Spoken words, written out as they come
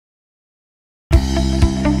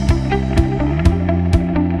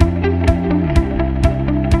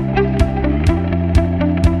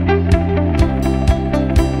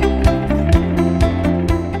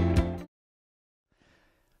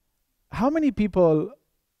many people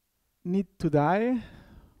need to die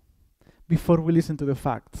before we listen to the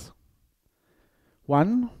facts?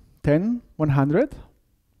 1, 10, 100?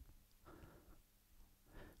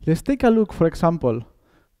 Let's take a look, for example,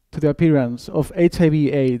 to the appearance of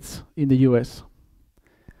HIV/AIDS in the US.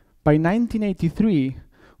 By 1983,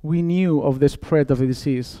 we knew of the spread of the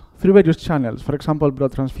disease through various channels, for example,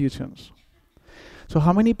 blood transfusions. So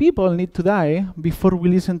how many people need to die before we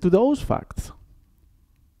listen to those facts?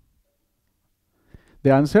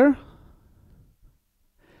 The answer?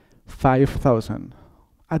 5,000.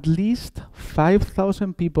 At least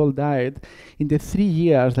 5,000 people died in the 3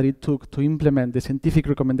 years that it took to implement the scientific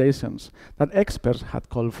recommendations that experts had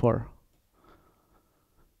called for.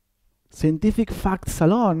 Scientific facts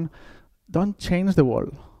alone don't change the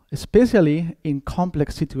world, especially in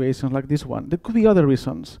complex situations like this one. There could be other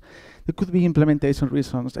reasons. There could be implementation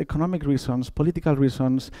reasons, economic reasons, political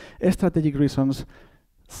reasons, strategic reasons.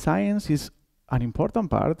 Science is an important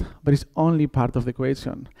part, but it's only part of the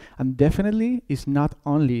equation. And definitely is not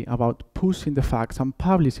only about pushing the facts and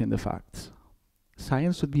publishing the facts.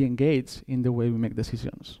 Science should be engaged in the way we make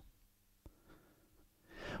decisions.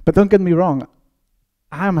 But don't get me wrong,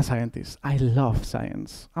 I'm a scientist. I love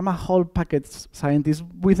science. I'm a whole package scientist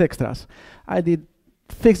with extras. I did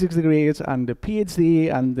physics degrees and the PhD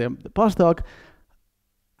and the postdoc.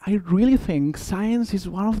 I really think science is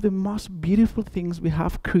one of the most beautiful things we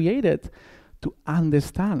have created to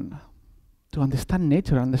understand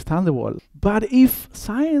nature, understand the world. But if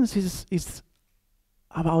science is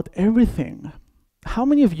about everything, how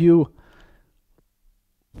many of you,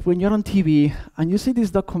 when you're on TV and you see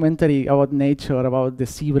this documentary about nature, about the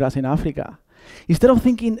zebras in Africa, instead of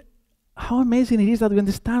thinking how amazing it is that we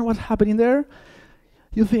understand what's happening there,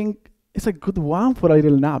 you think it's a good one for a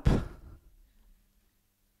little nap.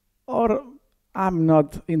 Or I'm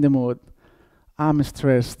not in the mood, I'm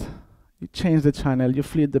stressed. You change the channel, you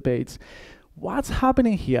flip the page. What's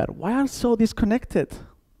happening here? Why are so disconnected?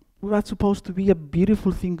 What's supposed to be a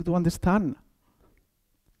beautiful thing to understand?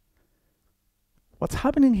 What's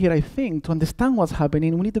happening here, I think, to understand what's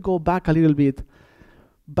happening, we need to go back a little bit.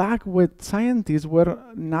 Back when scientists were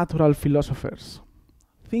natural philosophers.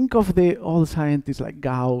 Think of the old scientists like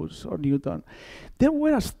Gauss or Newton. They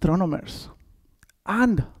were astronomers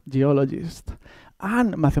and geologists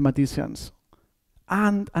and mathematicians.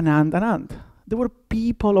 And. They were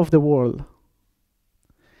people of the world.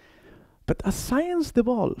 But as science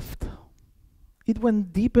evolved, it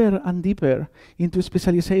went deeper and deeper into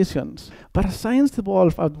specializations. But as science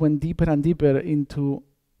evolved, it went deeper and deeper into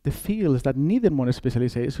the fields that needed more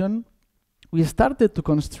specialization. We started to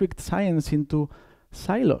constrict science into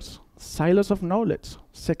silos of knowledge,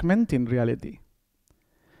 segmenting reality.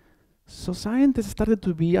 So scientists started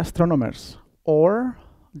to be astronomers or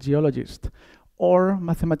geologists or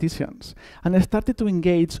mathematicians, and they started to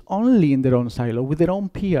engage only in their own silo, with their own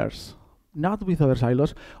peers, not with other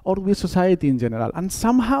silos, or with society in general. And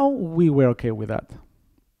somehow we were okay with that.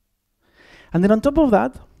 And then on top of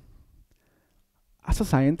that, as a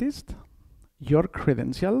scientist, your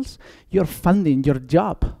credentials, your funding, your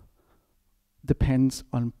job depends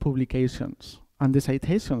on publications and the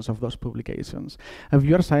citations of those publications. If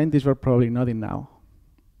you're a scientist, you're probably nodding now.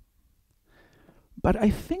 But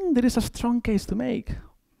I think there is a strong case to make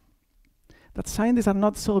that scientists are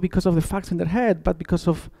not so because of the facts in their head, but because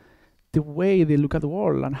of the way they look at the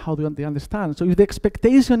world and how they understand. So if the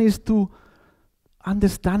expectation is to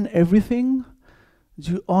understand everything,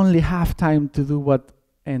 you only have time to do what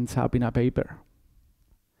ends up in a paper.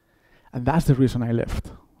 And that's the reason I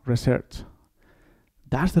left research.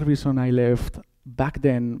 That's the reason I left, back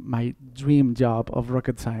then, my dream job of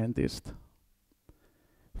rocket scientist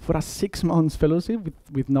for a 6 months fellowship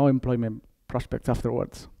with no employment prospects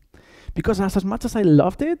afterwards. Because as much as I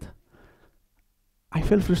loved it, I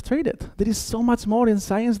felt frustrated. There is so much more in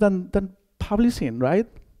science than publishing, right?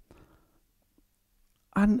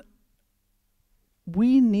 And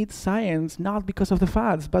we need science not because of the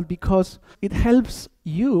facts, but because it helps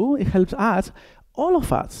you, it helps us, all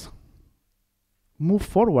of us, move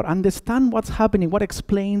forward, understand what's happening, what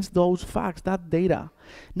explains those facts, that data,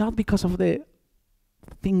 not because of the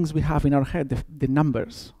things we have in our head, the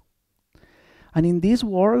numbers. And in this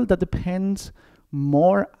world that depends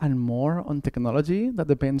more and more on technology, that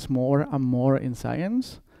depends more and more in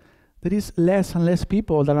science, there is less and less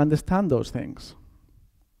people that understand those things.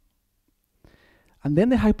 And then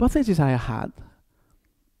the hypothesis I had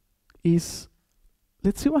is,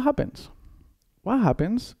 let's see what happens. What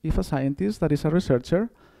happens if a scientist that is a researcher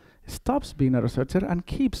stops being a researcher and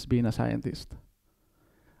keeps being a scientist?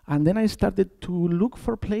 And then I started to look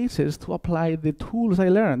for places to apply the tools I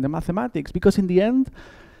learned, the mathematics, because in the end,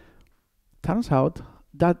 turns out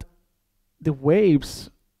that the waves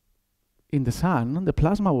in the sun, the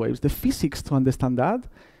plasma waves, the physics to understand that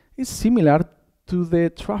is similar to the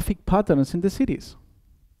traffic patterns in the cities.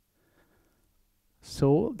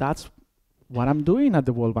 So that's what I'm doing at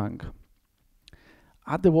the World Bank.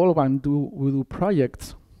 At the World Bank, we do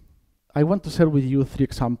projects. I want to share with you 3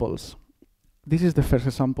 examples. This is the first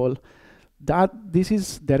example. This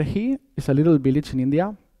is Delhi. It's a little village in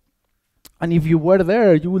India. And if you were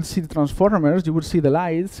there, you will see the transformers, you will see the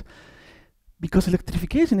lights, because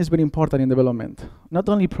electrification is very important in development. Not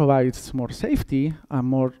only provides more safety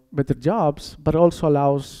and better jobs, but also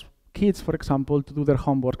allows kids, for example, to do their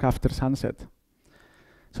homework after sunset.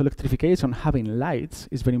 So electrification, having lights,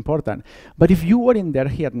 is very important. But if you were in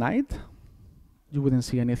Delhi at night, you wouldn't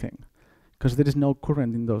see anything, because there is no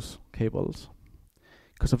current in those cables.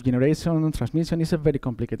 Because of generation and transmission is a very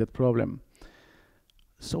complicated problem.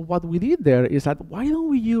 So what we did there is that, why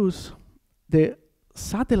don't we use the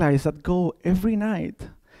satellites that go every night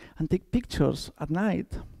and take pictures at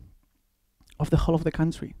night of the whole of the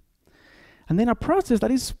country? And then a process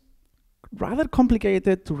that is rather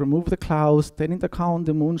complicated to remove the clouds, take into account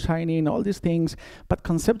the moon shining, all these things, but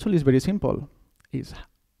conceptually is very simple, is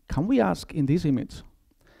can we ask in this image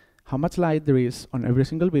how much light there is on every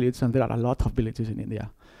single village? And there are a lot of villages in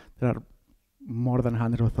India. There are more than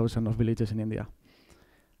 100,000 of villages in India.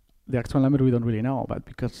 The actual number we don't really know, but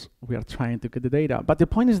because we are trying to get the data. But the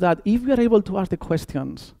point is that if we are able to ask the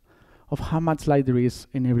questions of how much light there is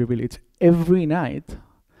in every village every night,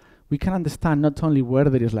 we can understand not only where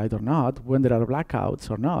there is light or not, when there are blackouts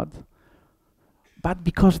or not, but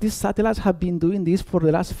because these satellites have been doing this for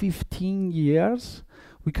the last 15 years,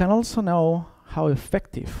 we can also know how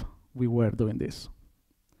effective we were doing this.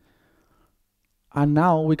 And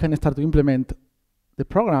now we can start to implement the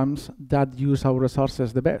programs that use our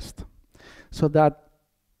resources the best, so that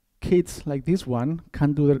kids like this one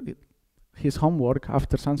can do his homework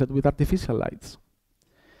after sunset with artificial lights.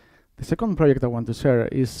 The second project I want to share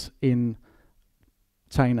is in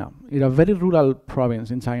China, in a very rural province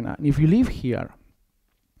in China. And if you live here,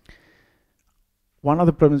 one of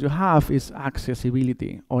the problems you have is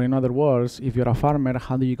accessibility. Or in other words, if you're a farmer,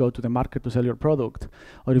 how do you go to the market to sell your product?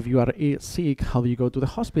 Or if you are sick, how do you go to the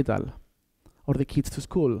hospital? Or the kids to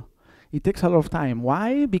school? It takes a lot of time.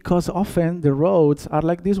 Why? Because often the roads are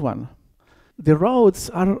like this one. The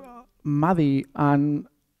roads are muddy and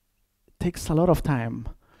takes a lot of time.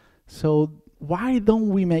 So why don't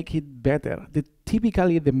we make it better?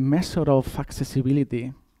 Typically, the measure of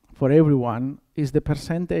accessibility for everyone is the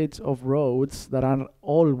percentage of roads that are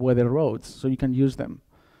all-weather roads, so you can use them.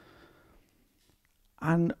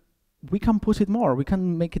 And we can push it more. We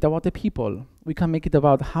can make it about the people. We can make it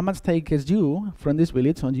about how much time it takes you from this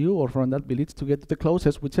village on you or from that village to get to the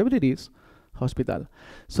closest, whichever it is, hospital.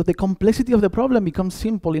 So the complexity of the problem becomes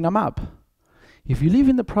simple in a map. If you live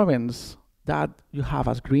in the province that you have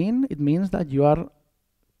as green, it means that you are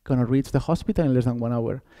going to reach the hospital in less than 1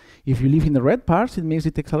 hour. If you live in the red parts, it means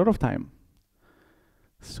it takes a lot of time.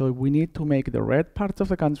 So we need to make the red parts of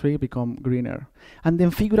the country become greener. And then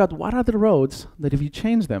figure out what are the roads that if you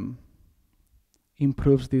change them,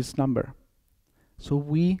 improves this number. So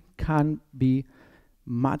we can be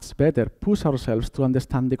much better, push ourselves to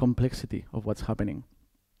understand the complexity of what's happening.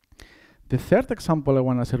 The third example I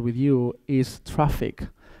want to share with you is traffic.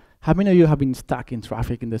 How many of you have been stuck in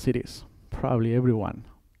traffic in the cities? Probably everyone.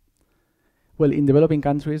 Well, in developing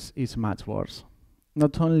countries, it's much worse.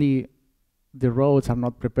 Not only the roads are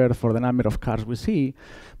not prepared for the number of cars we see,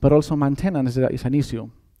 but also maintenance is an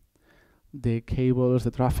issue. The cables,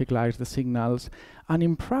 the traffic lights, the signals. And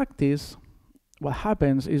in practice, what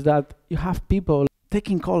happens is that you have people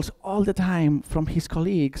taking calls all the time from his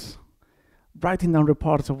colleagues, writing down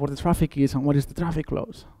reports of what the traffic is and what is the traffic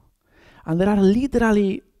flows. And there are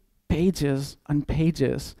literally pages and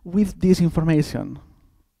pages with this information.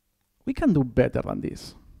 We can do better than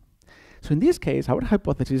this. So in this case, our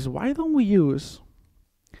hypothesis is, why don't we use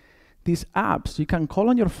these apps you can call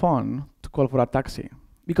on your phone to call for a taxi?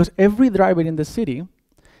 Because every driver in the city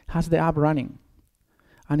has the app running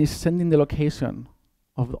and is sending the location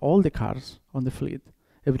of all the cars on the fleet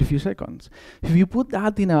every few seconds. If you put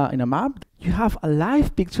that in a map, you have a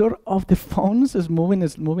live picture of the phones moving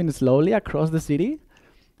slowly across the city.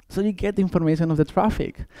 So you get the information of the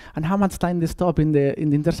traffic and how much time they stop in the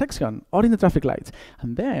intersection or in the traffic lights.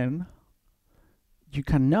 And then you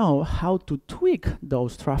can know how to tweak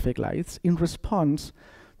those traffic lights in response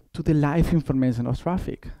to the live information of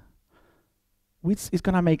traffic, which is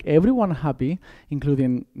going to make everyone happy,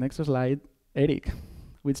 including, next slide, Eric,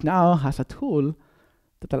 which now has a tool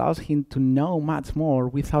that allows him to know much more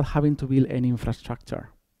without having to build any infrastructure.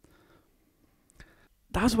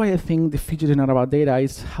 That's why I think the future is not about data,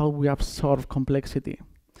 it's how we absorb complexity.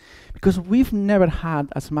 Because we've never had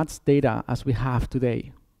as much data as we have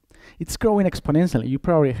today. It's growing exponentially, you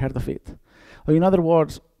probably heard of it. Or in other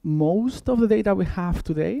words, most of the data we have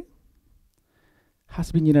today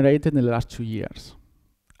has been generated in the last 2 years.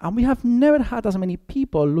 And we have never had as many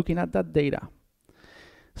people looking at that data.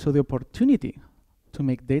 So the opportunity to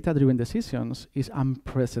make data-driven decisions is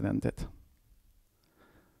unprecedented.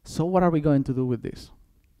 So what are we going to do with this?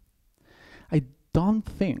 I don't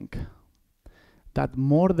think that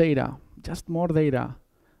more data, just more data,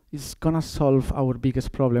 is gonna solve our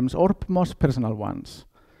biggest problems or most personal ones.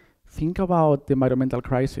 Think about the environmental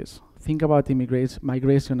crisis. Think about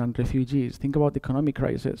migration and refugees. Think about the economic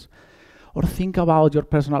crisis. Or think about your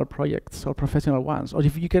personal projects or professional ones. Or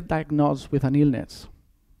if you get diagnosed with an illness,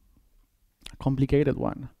 a complicated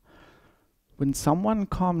one. When someone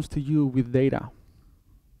comes to you with data,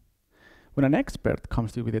 when an expert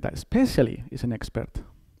comes to you with data, especially is an expert,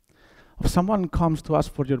 if someone comes to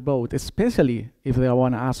ask for your vote, especially if they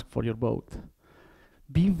want to ask for your vote,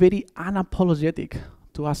 be very unapologetic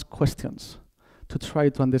to ask questions, to try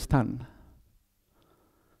to understand.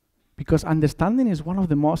 Because understanding is one of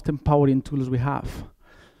the most empowering tools we have.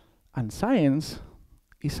 And science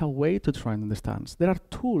is a way to try and understand. There are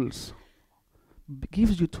tools,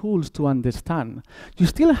 gives you tools to understand. You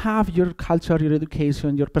still have your culture, your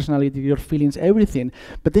education, your personality, your feelings, everything,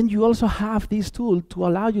 but then you also have this tool to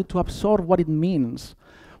allow you to absorb what it means,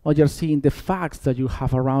 what you're seeing, the facts that you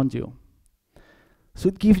have around you. So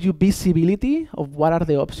it gives you visibility of what are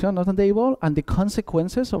the options on the table and the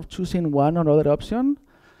consequences of choosing one or other option,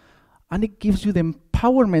 and it gives you the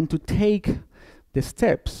empowerment to take the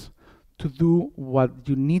steps to do what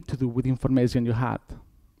you need to do with the information you had,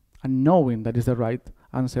 and knowing that is the right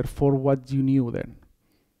answer for what you knew then.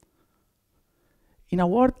 In a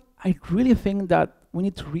word, I really think that we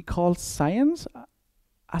need to recall science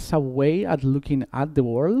as a way at looking at the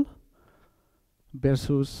world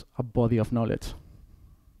versus a body of knowledge.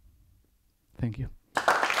 Thank you.